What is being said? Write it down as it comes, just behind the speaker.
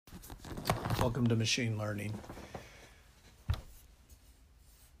Welcome to machine learning.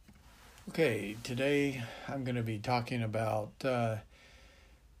 Okay, today I'm going to be talking about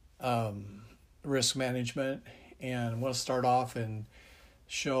risk management, and we'll start off and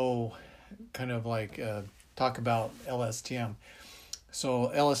show talk about lstm.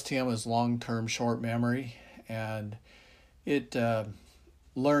 So lstm is long-term short memory, and it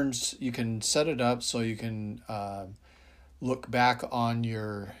learns. You can set it up so you can look back on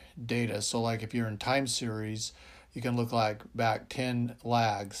your data. So like if you're in time series, you can look back 10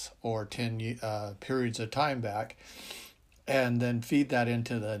 lags or 10 periods of time back, and then feed that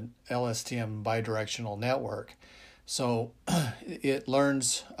into the lstm bidirectional network. So it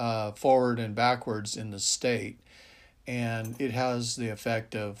learns forward and backwards in the state, and it has the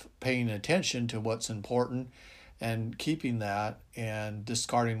effect of paying attention to what's important and keeping that and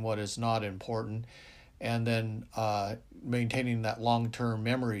discarding what is not important, and then maintaining that long-term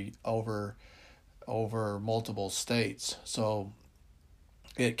memory over multiple states. So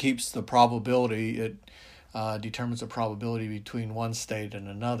it keeps the probability, it determines the probability between one state and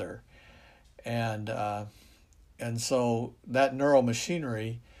another. And so that neural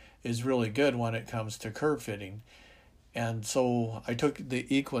machinery is really good when it comes to curve fitting. And so I took the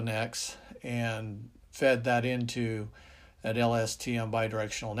Equinix and fed that into an lstm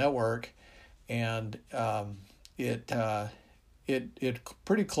bidirectional network, and it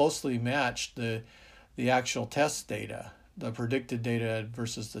pretty closely matched the actual test data, the predicted data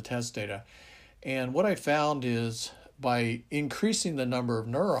versus the test data. And what I found is by increasing the number of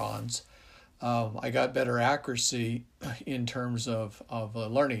neurons, I got better accuracy in terms of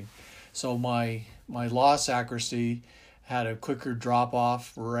learning. So my loss accuracy had a quicker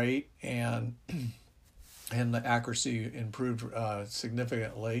drop-off rate, and the accuracy improved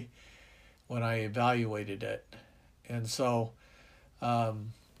significantly when I evaluated it. And so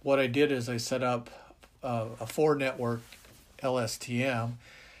what I did is I set up a 4-network LSTM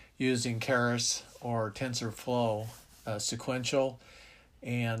using Keras or TensorFlow sequential.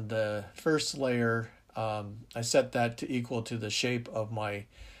 And the first layer, I set that to equal to the shape of my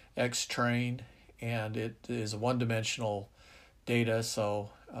X train, and it is a one-dimensional data,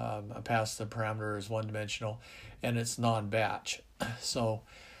 so I passed the parameter as one-dimensional, and it's non-batch. So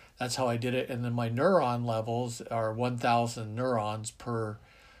that's how I did it. And then my neuron levels are 1,000 neurons per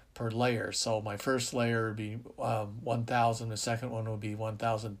layer. So my first layer would be 1,000, the second one would be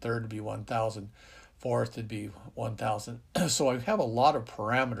 1,000, third would be 1,000, fourth would be 1,000. So I have a lot of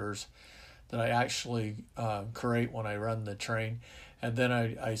parameters that I actually create when I run the train. And then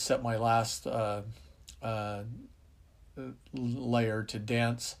I set my last layer to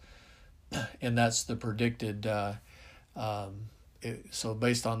dense, and that's the predicted. So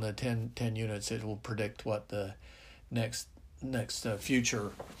based on the 10 units, it will predict what the next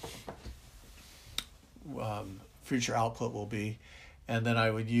future output will be. And then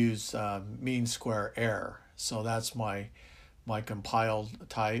I would use mean square error. So that's my compiled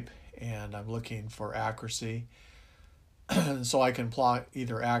type, and I'm looking for accuracy. So I can plot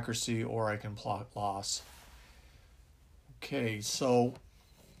either accuracy or I can plot loss. Okay, so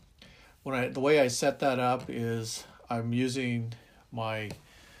the way I set that up is I'm using my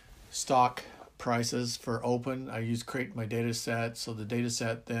stock prices for open. I create my data set. So the data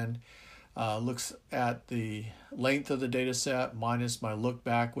set then looks at the length of the data set minus my look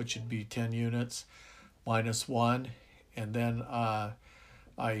back, which would be 10 units, minus 1. And then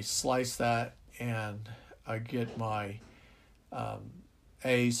I slice that and I get my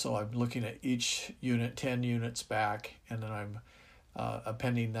A. So I'm looking at each unit 10 units back, and then I'm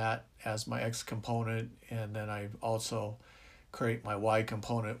appending that as my X component, and then I also create my Y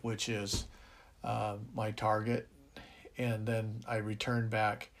component, which is my target, and then I return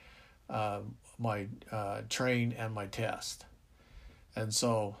back my train and my test. And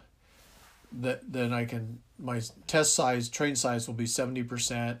so then my test size, train size will be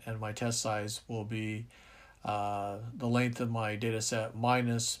 70%, and my test size will be the length of my data set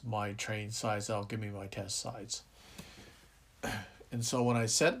minus my train size. That'll give me my test size. And so when I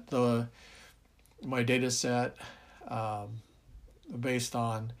set my data set based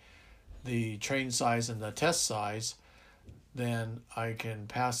on the train size and the test size, then I can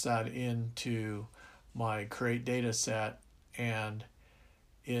pass that into my create data set, and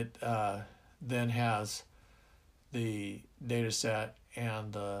it then has the data set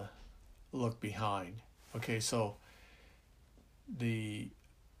and the look behind. Okay, so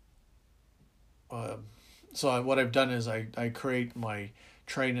what I've done is I create my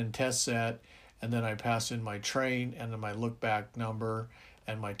train and test set, and then I pass in my train and then my look back number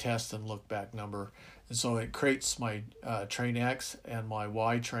and my test and look back number. And so it creates my train X and my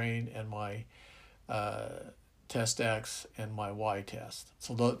Y train and my test X and my Y test.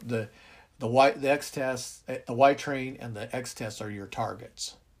 So the X test, the Y train and the X test are your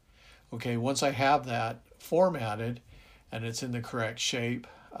targets. Okay, once I have that formatted and it's in the correct shape,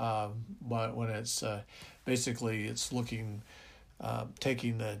 but when it's basically it's looking,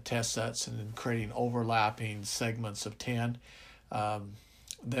 taking the test sets and then creating overlapping segments of 10,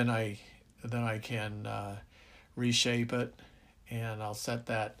 then I can reshape it, and I'll set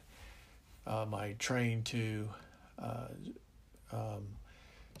that my train to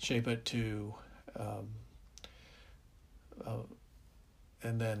shape it to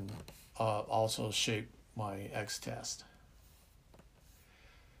and then also shape my X test.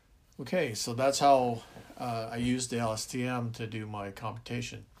 Okay, so that's how I use the LSTM to do my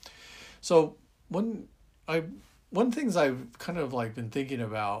computation. So one things I've kind of like been thinking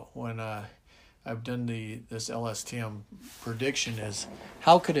about when I've done this LSTM prediction is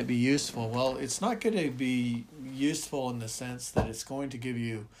how could it be useful? Well, it's not going to be useful in the sense that it's going to give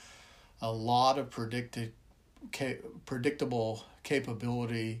you a lot of predictable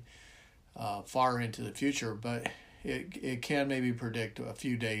capability far into the future, but it can maybe predict a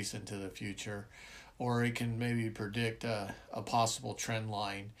few days into the future, or it can maybe predict a possible trend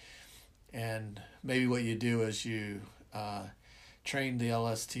line. And maybe what you do is you train the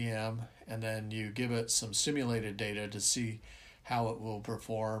LSTM and then you give it some simulated data to see how it will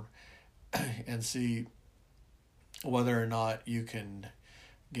perform and see whether or not you can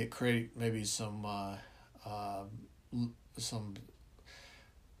create maybe some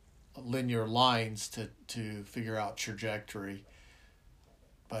linear lines to figure out trajectory.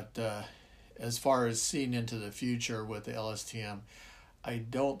 But as far as seeing into the future with the LSTM, I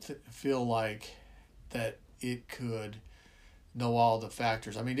don't feel like that it could know all the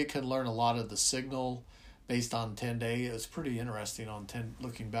factors. I mean, it can learn a lot of the signal based on 10-day. It was pretty interesting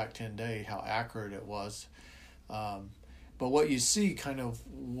looking back 10-day how accurate it was. But what you see kind of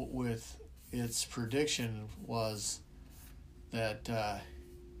with its prediction was that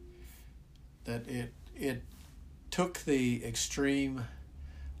that it took the extreme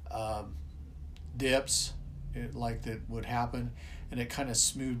dips like that would happen, and it kind of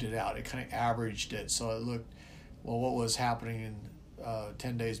smoothed it out. It kind of averaged it, so it looked, well, what was happening in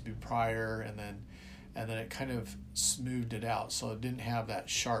 10 days prior, and then it kind of smoothed it out, so it didn't have that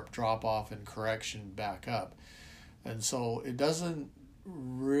sharp drop off and correction back up. And so it doesn't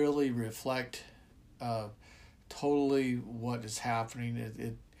really reflect totally what is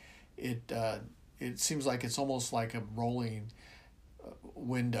happening. It seems like it's almost like a rolling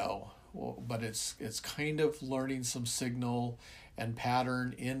window, but it's kind of learning some signal and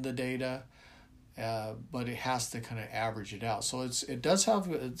pattern in the data, but it has to kind of average it out. So it's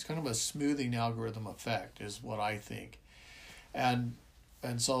kind of a smoothing algorithm effect is what I think, and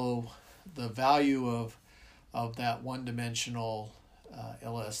so the value of that one-dimensional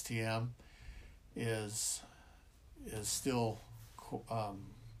LSTM is still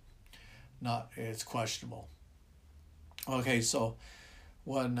it's questionable. Okay, so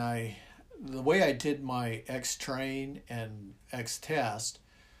the way I did my X train and X test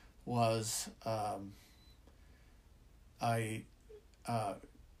was I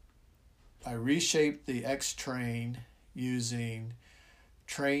reshaped the X train using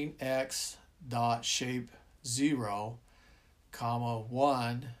train X dot shape 0,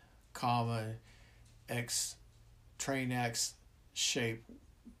 1, X train X shape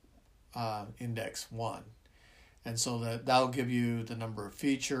index 1. And so that'll give you the number of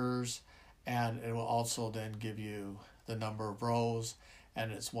features, and it will also then give you the number of rows,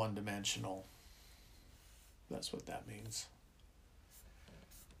 and it's one-dimensional. That's what that means.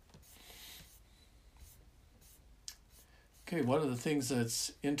 Okay, one of the things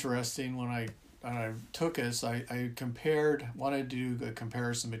that's interesting when I took this, I wanted to do a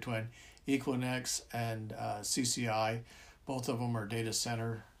comparison between Equinix and CCI. Both of them are data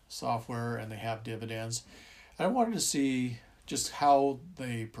center software, and they have dividends. I wanted to see just how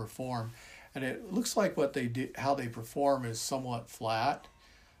they perform, and it looks like how they perform is somewhat flat.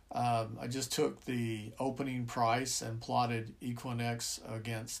 I just took the opening price and plotted Equinix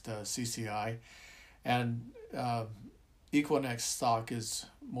against CCI, and Equinix stock is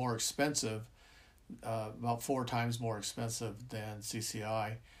more expensive, about 4 times more expensive than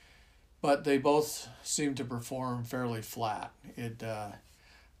CCI, but they both seem to perform fairly flat.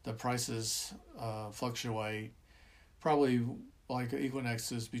 The prices fluctuate, probably like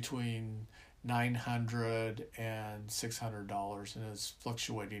Equinix is between $900 and $600, and it's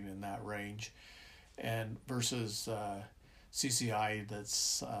fluctuating in that range, and versus CCI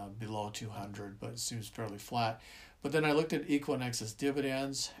that's below 200, but it seems fairly flat. But then I looked at Equinex's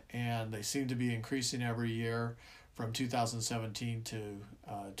dividends, and they seem to be increasing every year from 2017 to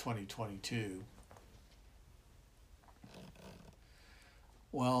 2022.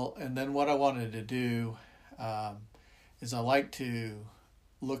 Well, and then what I wanted to do is I like to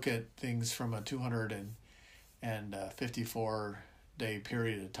look at things from a 254 day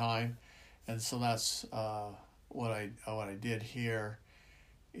period of time, and so that's what I did here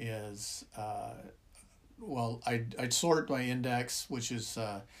is I'd sort my index, which is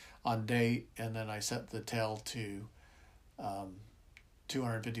on date, and then I set the tail to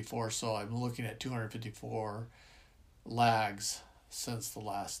 254. So I'm looking at 254 lags since the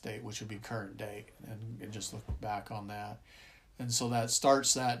last date, which would be current date, and just look back on that. And so that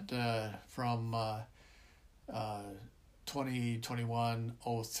starts that from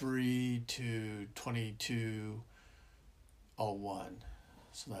 2021-03 to 22-01.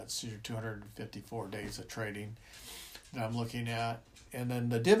 So that's your 254 days of trading that I'm looking at. And then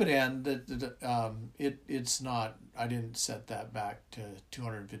the dividend, it's not, I didn't set that back to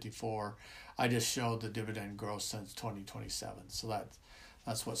 254. I just showed the dividend growth since 2027. So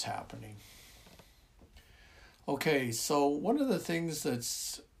that's what's happening. Okay, so one of the things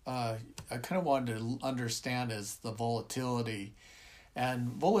that's I kind of wanted to understand is the volatility. And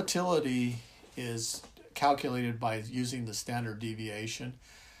volatility is calculated by using the standard deviation.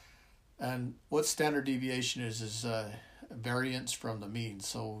 And what standard deviation is variance from the mean.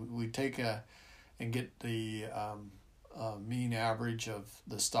 So we take and get the mean average of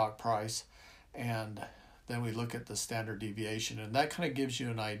the stock price, and then we look at the standard deviation, and that kind of gives you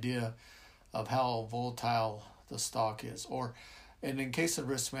an idea of how volatile the stock is. And in case of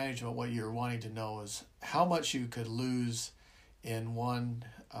risk management, what you're wanting to know is how much you could lose in one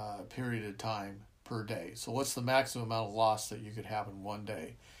period of time per day. So what's the maximum amount of loss that you could have in one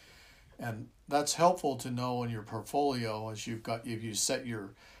day? And that's helpful to know in your portfolio as if you set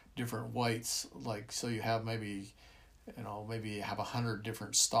your different weights, like so you have maybe you have 100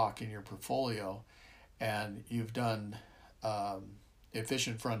 different stock in your portfolio, and you've done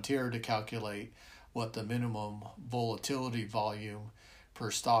efficient frontier to calculate what the minimum volatility volume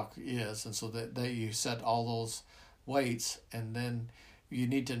per stock is, and so that you set all those weights, and then you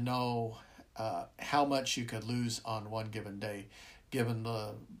need to know how much you could lose on one given day, given the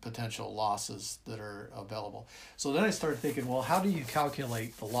potential losses that are available. So then I started thinking, well, how do you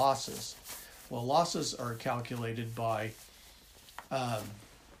calculate the losses? Well, losses are calculated by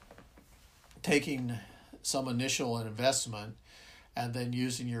taking some initial investment and then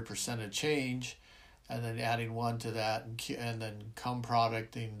using your percentage change and then adding 1 to that and then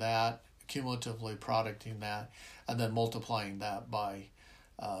producting that, cumulatively producting that, and then multiplying that by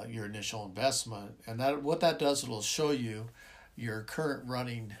your initial investment. And what that does, it'll show you your current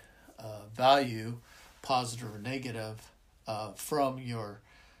running value, positive or negative, from your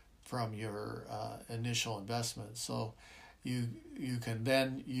initial investment. So you can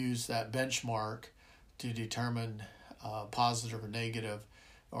then use that benchmark to determine positive or negative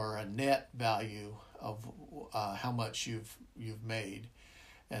or a net value of how much you've made.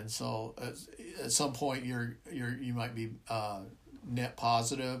 And so at some point you might be net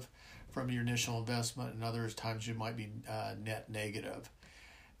positive from your initial investment, and other times you might be net negative.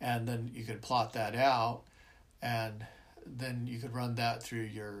 And then you could plot that out, and then you could run that through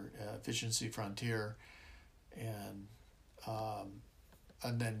your efficiency frontier, and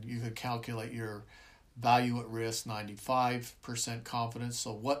then you could calculate your value at risk, 95% confidence.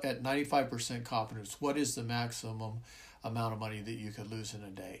 So what at 95% confidence, what is the maximum amount of money that you could lose in a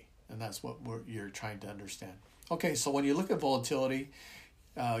day? And that's what you're trying to understand. Okay, so when you look at volatility,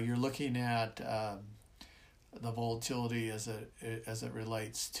 you're looking at the volatility as it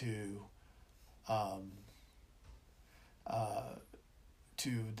relates to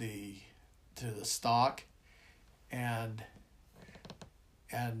the stock, and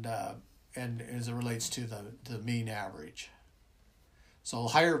as it relates to the mean average. So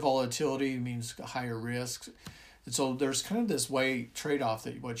higher volatility means higher risk. And so there's kind of this trade-off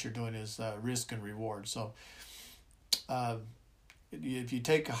that what you're doing is risk and reward. So if you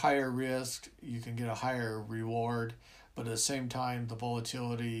take a higher risk, you can get a higher reward, but at the same time, the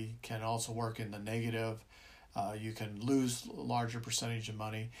volatility can also work in the negative. You can lose a larger percentage of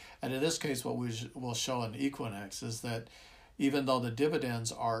money. And in this case, what we will show in Equinex is that even though the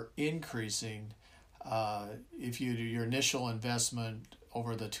dividends are increasing, if you do your initial investment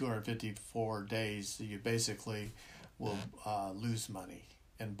over the 254 days, you basically will lose money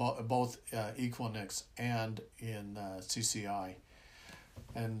in both Equinex and in CCI.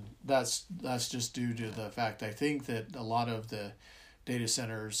 And that's just due to the fact I think that a lot of the data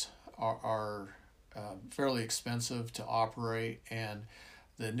centers are fairly expensive to operate, and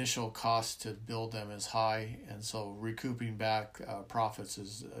the initial cost to build them is high, and so recouping back profits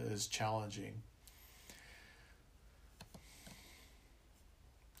is challenging.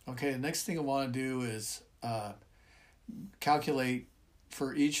 Okay, the next thing I want to do is calculate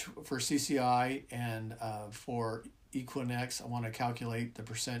for CCI and for Equinix. I want to calculate the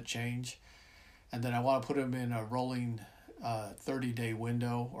percent change, and then I want to put them in a rolling 30-day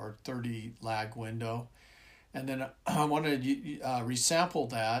window or 30 lag window, and then I want to resample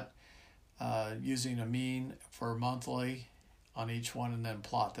that using a mean for monthly on each one, and then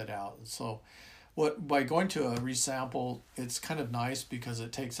plot that out. So by going to a resample, it's kind of nice because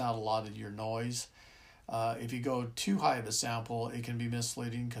it takes out a lot of your noise. If you go too high of a sample, it can be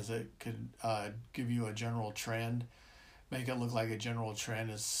misleading because it could give you a general trend, make it look like a general trend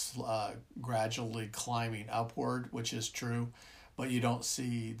is gradually climbing upward, which is true, but you don't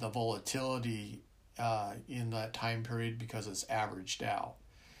see the volatility in that time period because it's averaged out.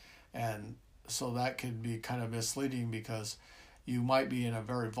 And so that could be kind of misleading because you might be in a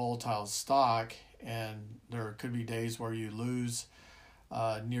very volatile stock, and there could be days where you lose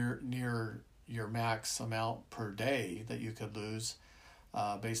near your max amount per day that you could lose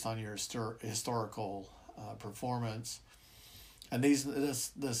based on your historical performance. And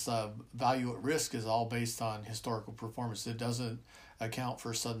this value at risk is all based on historical performance. It doesn't account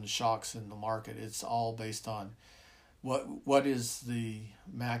for sudden shocks in the market. It's all based on what is the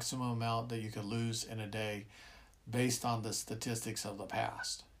maximum amount that you could lose in a day based on the statistics of the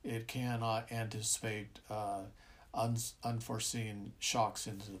past. It cannot anticipate unforeseen shocks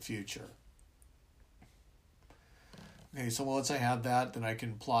into the future. Okay, so once I have that, then I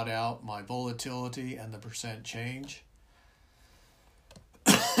can plot out my volatility and the percent change.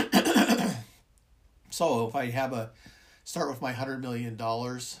 So if I start with my $100 million,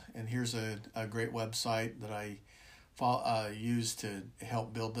 and here's a great website that I use to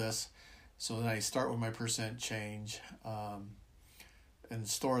help build this. So then I start with my percent change and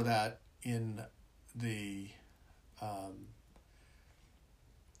store that in the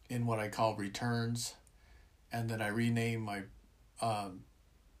in what I call returns, and then I rename my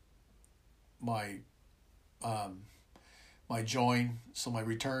my join. So my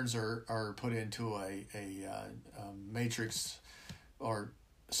returns are put into a matrix,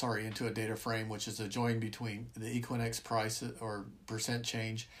 into a data frame, which is a join between the Equinix price or percent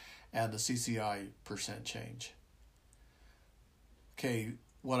change and the CCI percent change. Okay,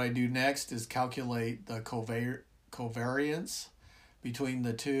 what I do next is calculate the covariance between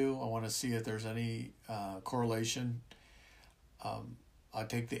the two. I want to see if there's any correlation. I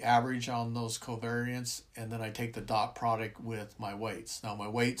take the average on those covariance, and then I take the dot product with my weights. Now my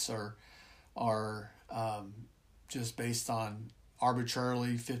weights are just based on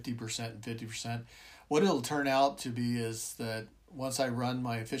arbitrarily 50% and 50%. What it'll turn out to be is that once I run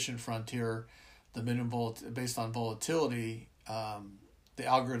my efficient frontier, the minimum based on volatility, the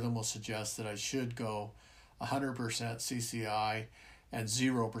algorithm will suggest that I should go 100% CCI and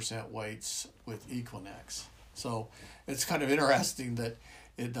 0% weights with Equinix. So it's kind of interesting that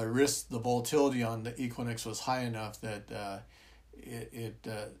the volatility on the Equinix was high enough that the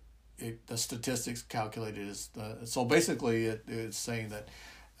statistics calculated is so basically it's saying that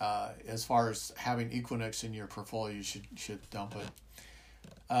as far as having Equinix in your portfolio, you should dump it.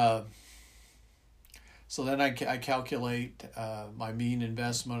 So then I calculate my mean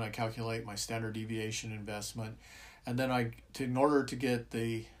investment, I calculate my standard deviation investment, and then in order to get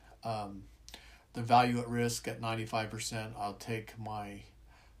the value at risk at 95%, I'll take my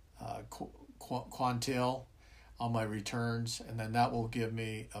quantile on my returns, and then that will give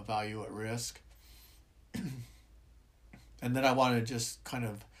me a value at risk. And then I want to just kind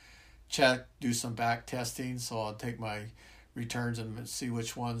of do some back testing. So I'll take my returns and see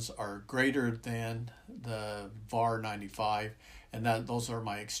which ones are greater than the VAR 95, and those are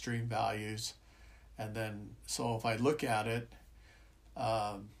my extreme values. And then, so if I look at it,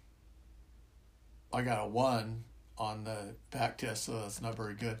 I got a 1 on the back test, so that's not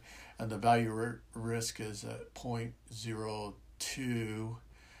very good. And the value risk is at 0.02.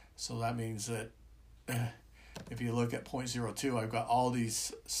 So that means that if you look at 0.02, I've got all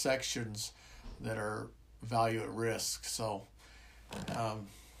these sections that are value at risk. So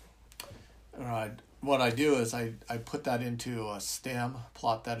what I do is I put that into a stem,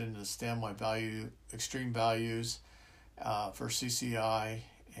 plot that into the stem, my extreme values for CCI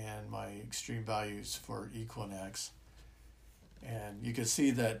and my extreme values for Equinix. And you can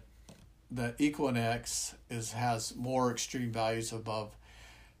see that Equinix has more extreme values above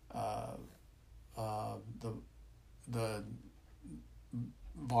uh, the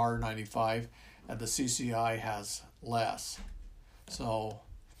VAR 95, and the CCI has less. So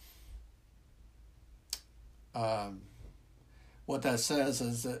what that says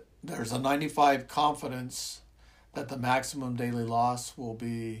is that there's a 95 confidence that the maximum daily loss will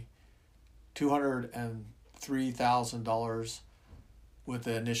be $203,000 with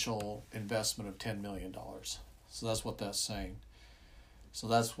the initial investment of $10 million. So that's what that's saying. So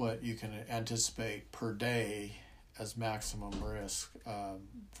that's what you can anticipate per day as maximum risk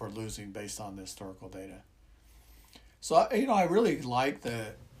for losing based on the historical data. So I really like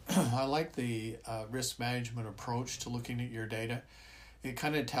the risk management approach to looking at your data. It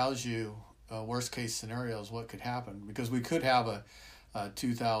kind of tells you worst case scenarios, what could happen, because we could have a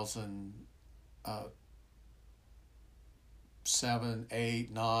 2007,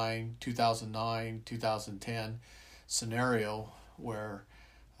 8, 9, 2009, 2010 scenario where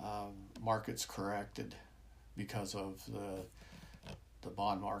markets corrected because of the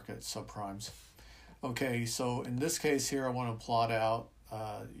bond market subprimes. Okay, so in this case here, I want to plot out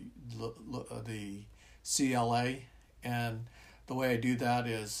the CLA, and the way I do that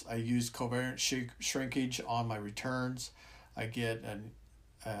is I use covariance shrinkage on my returns. I get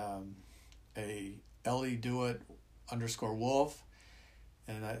a LE_DOIT underscore wolf,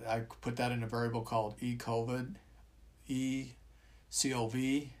 and I put that in a variable called ECOV,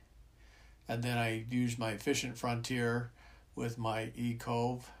 and then I use my efficient frontier with my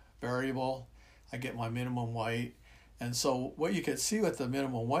ECOV variable. I get my minimum weight. And so what you can see with the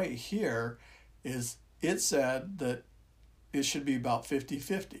minimum weight here is it said that it should be about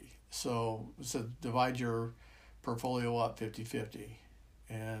 50-50. So divide your portfolio up 50-50.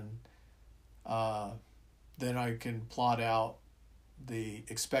 And then I can plot out the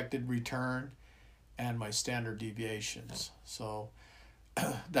expected return and my standard deviations. So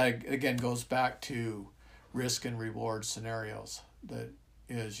that again goes back to risk and reward scenarios. That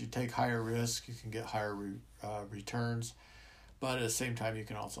is, you take higher risk, you can get higher returns, but at the same time you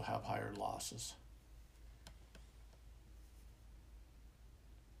can also have higher losses.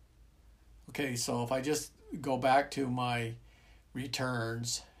 Okay, so if I just go back to my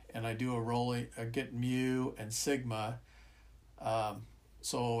returns and I do a rolling, I get mu and sigma.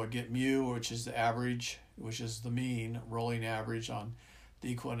 So I get mu, which is the average, which is the mean, rolling average on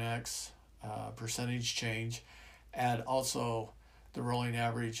the Equinix percentage change, and also the rolling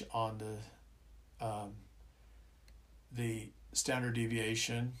average on the standard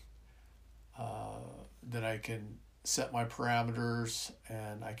deviation. Then I can set my parameters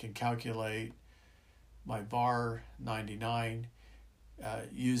and I can calculate my VAR 99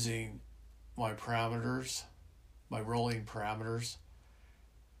 using my parameters, my rolling parameters,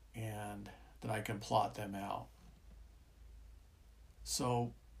 and then I can plot them out.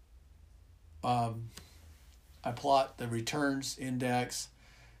 So I plot the returns index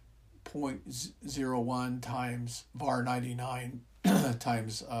 0.01 times VAR 99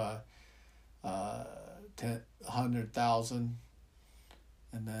 times 100,000,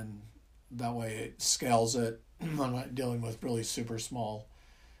 and then that way it scales it. I'm not dealing with really super small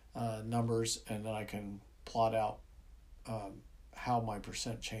numbers, and then I can plot out how my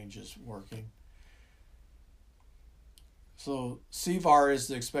percent change is working. So CVAR is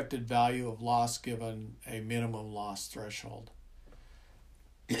the expected value of loss given a minimum loss threshold.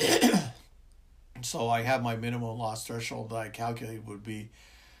 So I have my minimum loss threshold that I calculated would be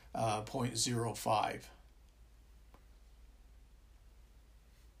 0.05.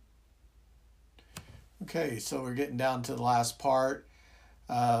 Okay, so we're getting down to the last part.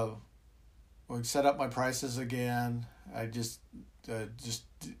 We'll set up my prices again. I just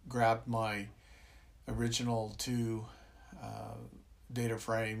grabbed my original two data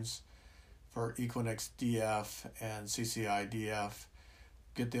frames for Equinix DF and CCI DF,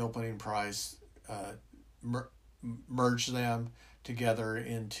 get the opening price, merge them together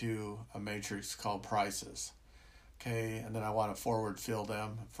into a matrix called prices. Okay, and then I want to forward fill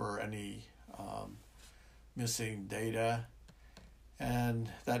them for any missing data, and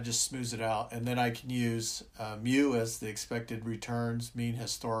that just smooths it out. And then I can use mu as the expected returns, mean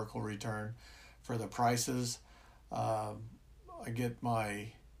historical return for the prices. I get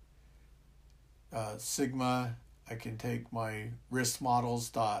my sigma. I can take my risk models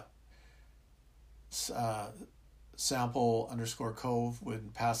dot sample underscore cove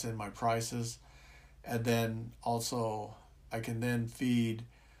and pass in my prices, and then also I can then feed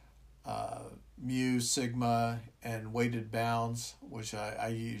mu, sigma, and weighted bounds, which I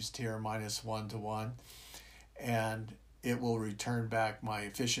used here -1 to 1, and it will return back my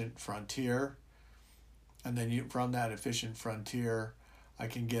efficient frontier. And then from that efficient frontier, I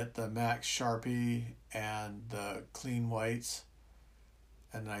can get the max Sharpie and the clean weights,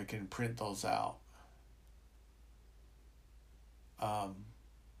 and I can print those out.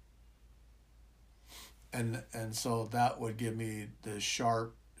 And so that would give me the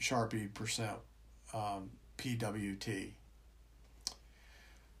Sharpie percent PWT.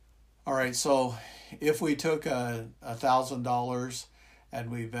 All right, so if we took $1,000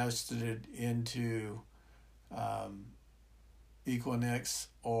 and we vested it into Equinix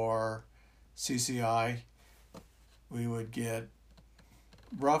or CCI, we would get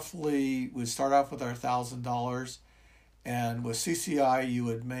roughly, we'd start off with our $1,000, and with CCI you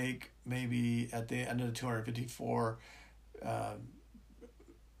would make maybe at the end of the 254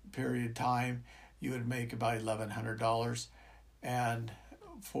 period time, you would make about $1,100, and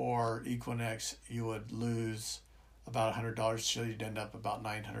for Equinix you would lose about $100, so you'd end up about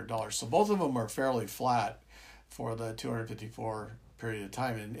 $900. So both of them are fairly flat for the 254 period of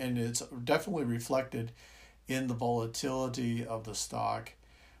time, and it's definitely reflected in the volatility of the stock.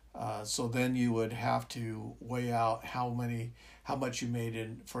 So then you would have to weigh out how much you made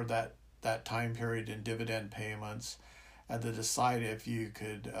in for that time period in dividend payments, and to decide if you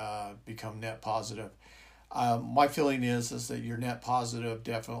could become net positive. My feeling is that you're net positive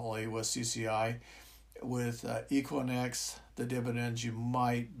definitely with CCI. With Equinix, the dividends, you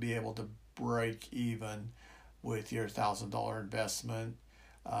might be able to break even with your $1,000 investment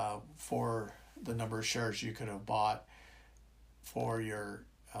for the number of shares you could have bought for your.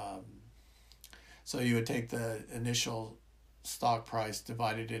 So you would take the initial stock price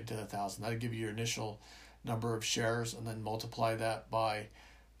divided into 1,000. That would give you your initial number of shares, and then multiply that by,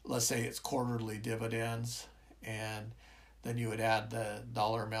 let's say it's quarterly dividends, and then you would add the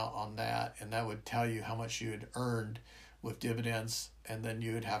dollar amount on that, and that would tell you how much you had earned with dividends, and then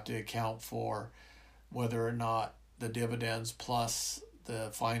you would have to account for whether or not the dividends plus the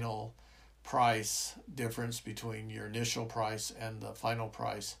final price difference between your initial price and the final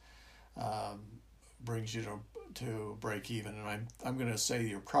price brings you to break even. And I'm going to say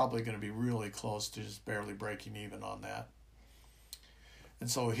you're probably going to be really close to just barely breaking even on that.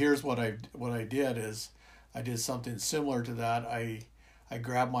 And so here's what I did is I did something similar to that. I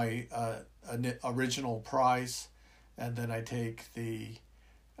grab my original price, and then I take the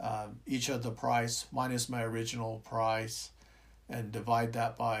each of the price minus my original price and divide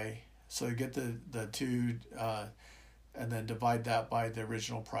that by, so you get the two, and then divide that by the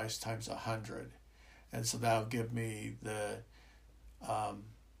original price times 100. And so that'll give me the, and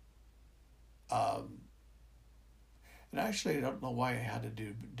actually I don't know why I had to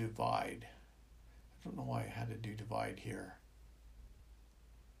do divide. I don't know why I had to do divide here.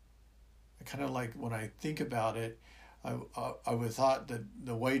 I kind of like, when I think about it, I would thought that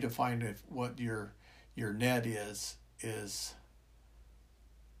the way to find what your net is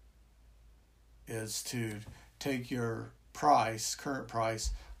to take your price, current price,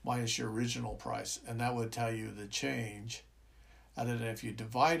 minus your original price, and that would tell you the change. And then if you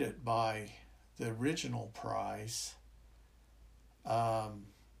divide it by the original price,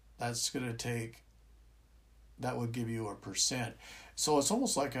 that's going to take, that would give you a percent. So it's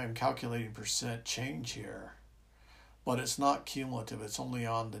almost like I'm calculating percent change here, but it's not cumulative, it's only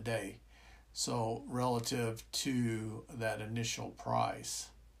on the day. So relative to that initial price.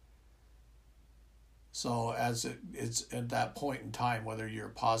 So as it's at that point in time, whether you're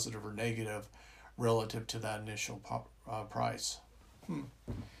positive or negative relative to that initial price. And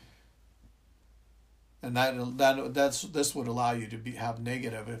this would allow you to have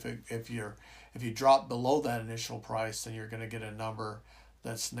negative. If you drop below that initial price, then you're going to get a number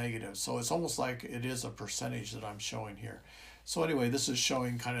that's negative. So it's almost like it is a percentage that I'm showing here. So anyway, this is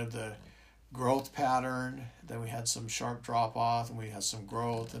showing kind of the growth pattern. Then we had some sharp drop off, and we had some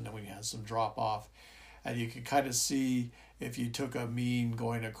growth, and then we had some drop off. And you can kind of see if you took a mean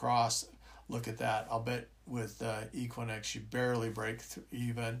going across, look at that. I'll bet with Equinix you barely break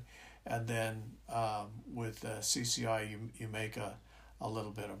even, and then with CCI you make a little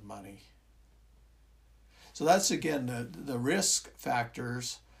bit of money. So that's again the risk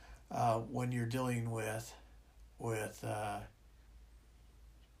factors when you're dealing with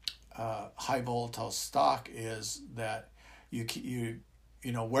high volatile stock is that you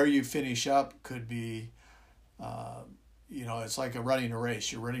know where you finish up could be, it's like running a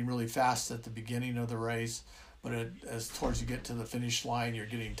race. You're running really fast at the beginning of the race, but as towards you get to the finish line, you're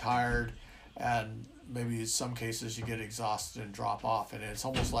getting tired, and maybe in some cases you get exhausted and drop off. And it's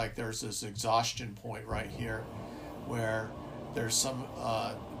almost like there's this exhaustion point right here where there's some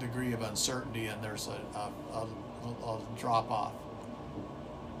degree of uncertainty, and there's a drop off.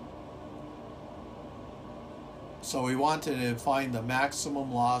 So we wanted to find the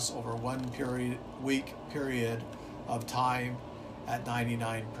maximum loss over one week period of time at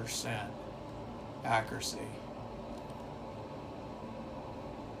 99% accuracy.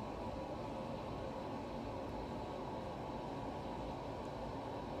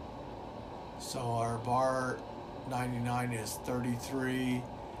 So our bar 99 is 33,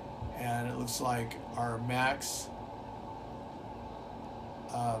 and it looks like our max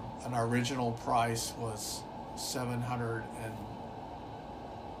and our original price was $733,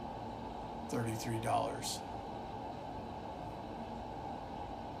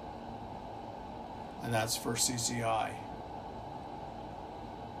 and that's for CCI.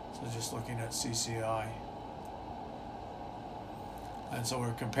 So just looking at CCI. And so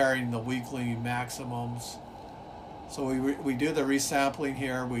we're comparing the weekly maximums. So we do the resampling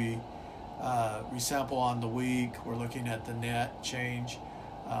here. We resample on the week. We're looking at the net change.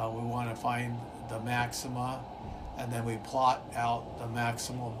 We want to find the maxima, and then we plot out the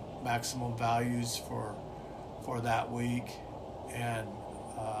maximum values for that week, and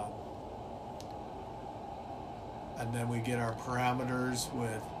then we get our parameters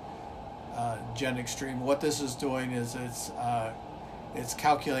with Gen Extreme. What this is doing is it's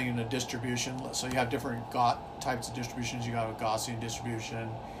calculating a distribution. So you have different types of distributions. You got a Gaussian distribution,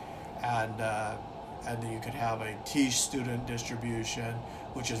 and then you could have a T-student distribution,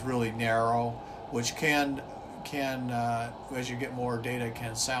 which is really narrow, which can as you get more data,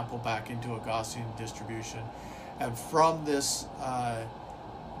 can sample back into a Gaussian distribution. And from this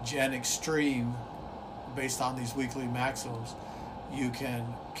Gen Extreme, based on these weekly maximums, you can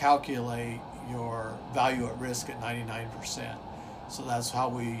calculate your value at risk at 99%. So that's how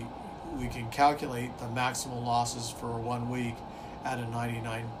we can calculate the maximal losses for 1 week at a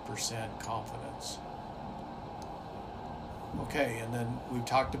 99% confidence. Okay, and then we've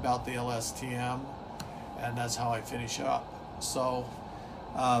talked about the LSTM, and that's how I finish up. So,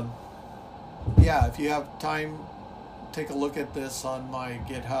 yeah, if you have time, take a look at this on my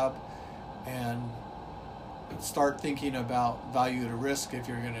GitHub and start thinking about value to risk if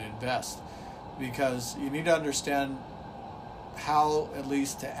you're going to invest, because you need to understand how at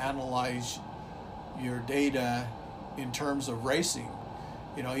least to analyze your data in terms of racing.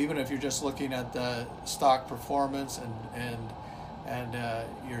 You know, even if you're just looking at the stock performance and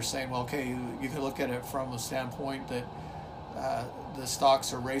you're saying, well, okay, you can look at it from a standpoint that the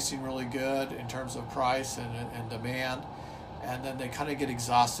stocks are racing really good in terms of price and demand, and then they kind of get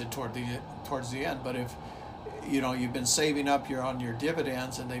exhausted towards the end. But if you know you've been saving up on your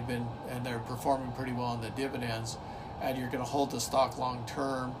dividends, and they're performing pretty well on the dividends, and you're going to hold the stock long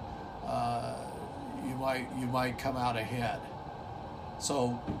term, you might come out ahead.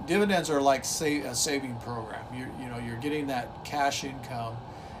 So dividends are like a saving program. You're getting that cash income,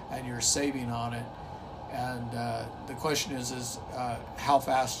 and you're saving on it. And the question is how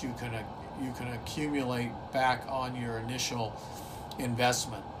fast you can accumulate back on your initial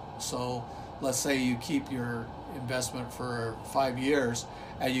investment. So let's say you keep your investment for 5 years,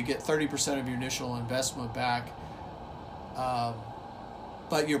 and you get 30% of your initial investment back,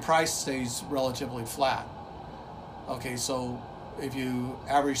 but your price stays relatively flat. Okay, so if you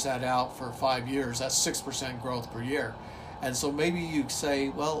average that out for 5 years, that's 6% growth per year. And so maybe you say,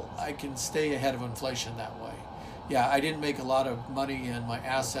 well, I can stay ahead of inflation that way. Yeah, I didn't make a lot of money in my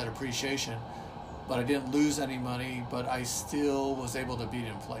asset appreciation, but I didn't lose any money, but I still was able to beat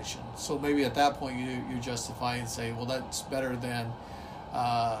inflation. So maybe at that point you justify and say, well, that's better than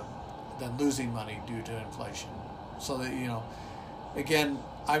losing money due to inflation. So that, again,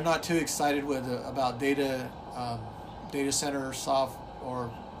 I'm not too excited about data center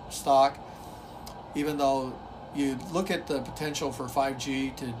stock, even though you look at the potential for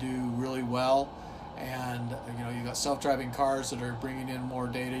 5G to do really well, and you got self-driving cars that are bringing in more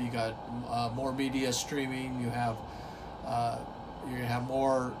data. You got more media streaming. You're gonna have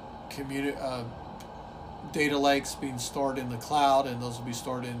more data lakes being stored in the cloud, and those will be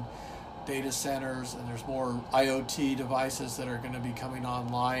stored in data centers. And there's more IoT devices that are going to be coming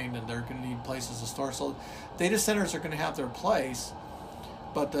online, and they're going to need places to store. So data centers are going to have their place,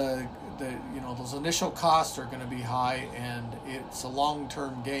 but those initial costs are going to be high, and it's a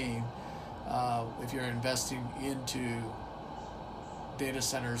long-term game if you're investing into data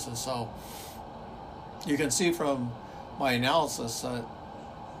centers. And so you can see from my analysis that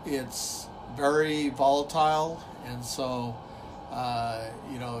it's very volatile, and so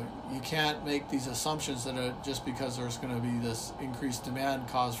you can't make these assumptions that just because there's going to be this increased demand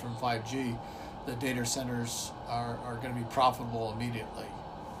caused from 5G, the data centers are going to be profitable immediately.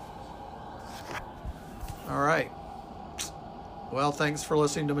 All right. Well, thanks for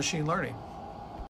listening to Machine Learning.